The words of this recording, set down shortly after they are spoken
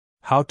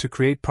How to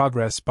create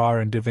progress bar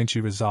in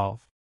Davinci Resolve.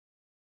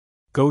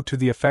 Go to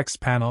the Effects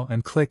panel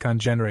and click on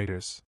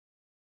Generators.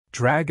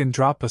 Drag and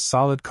drop a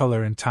solid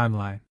color in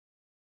Timeline.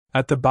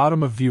 At the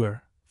bottom of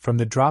Viewer, from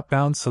the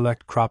drop-down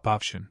select Crop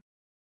option.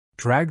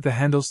 Drag the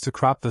handles to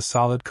crop the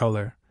solid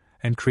color,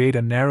 and create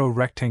a narrow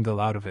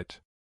rectangle out of it.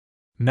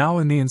 Now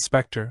in the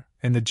Inspector,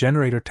 in the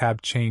Generator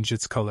tab, change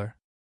its color.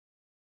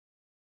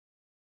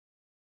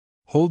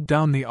 Hold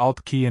down the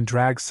Alt key and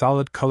drag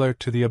solid color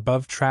to the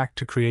above track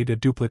to create a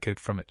duplicate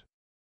from it.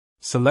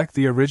 Select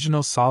the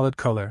original solid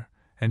color,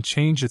 and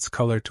change its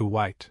color to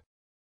white.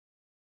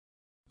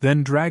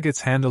 Then drag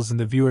its handles in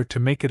the viewer to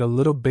make it a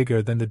little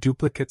bigger than the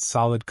duplicate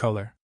solid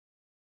color.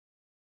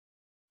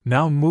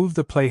 Now move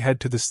the playhead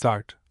to the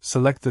start,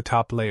 select the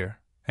top layer,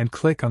 and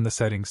click on the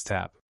Settings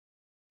tab.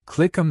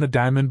 Click on the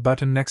diamond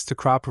button next to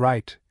Crop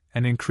Right,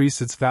 and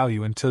increase its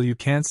value until you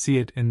can't see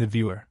it in the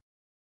viewer.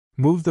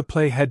 Move the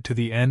playhead to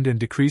the end and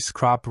decrease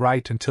Crop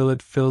Right until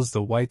it fills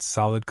the white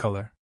solid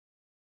color.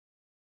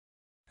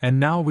 And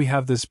now we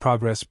have this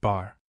progress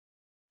bar.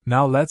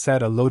 Now let's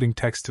add a loading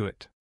text to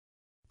it.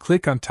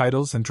 Click on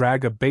Titles and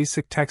drag a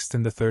basic text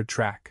in the third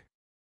track.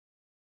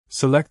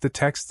 Select the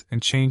text and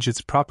change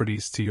its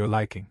properties to your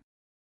liking.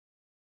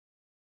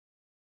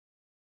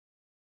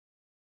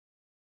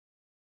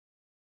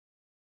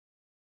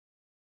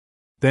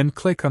 Then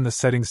click on the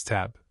Settings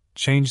tab,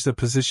 change the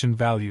position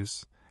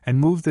values,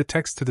 and move the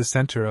text to the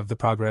center of the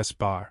progress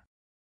bar.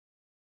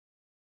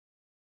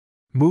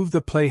 Move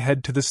the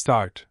playhead to the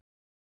start,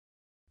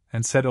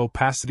 and set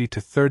opacity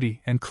to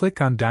 30 and click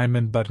on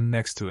diamond button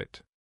next to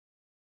it.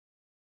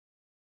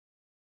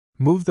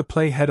 Move the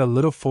playhead a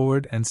little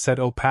forward and set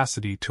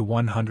opacity to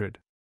 100.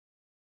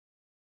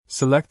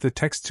 Select the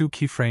text 2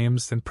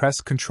 keyframes and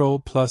press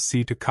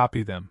Ctrl+C to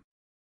copy them.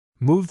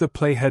 Move the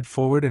playhead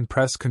forward and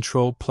press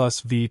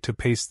Ctrl+V to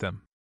paste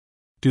them.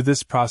 Do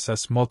this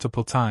process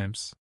multiple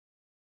times.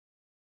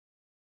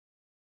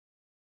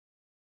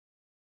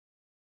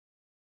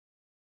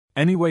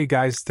 Anyway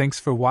guys,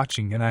 thanks for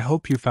watching and I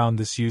hope you found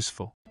this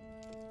useful.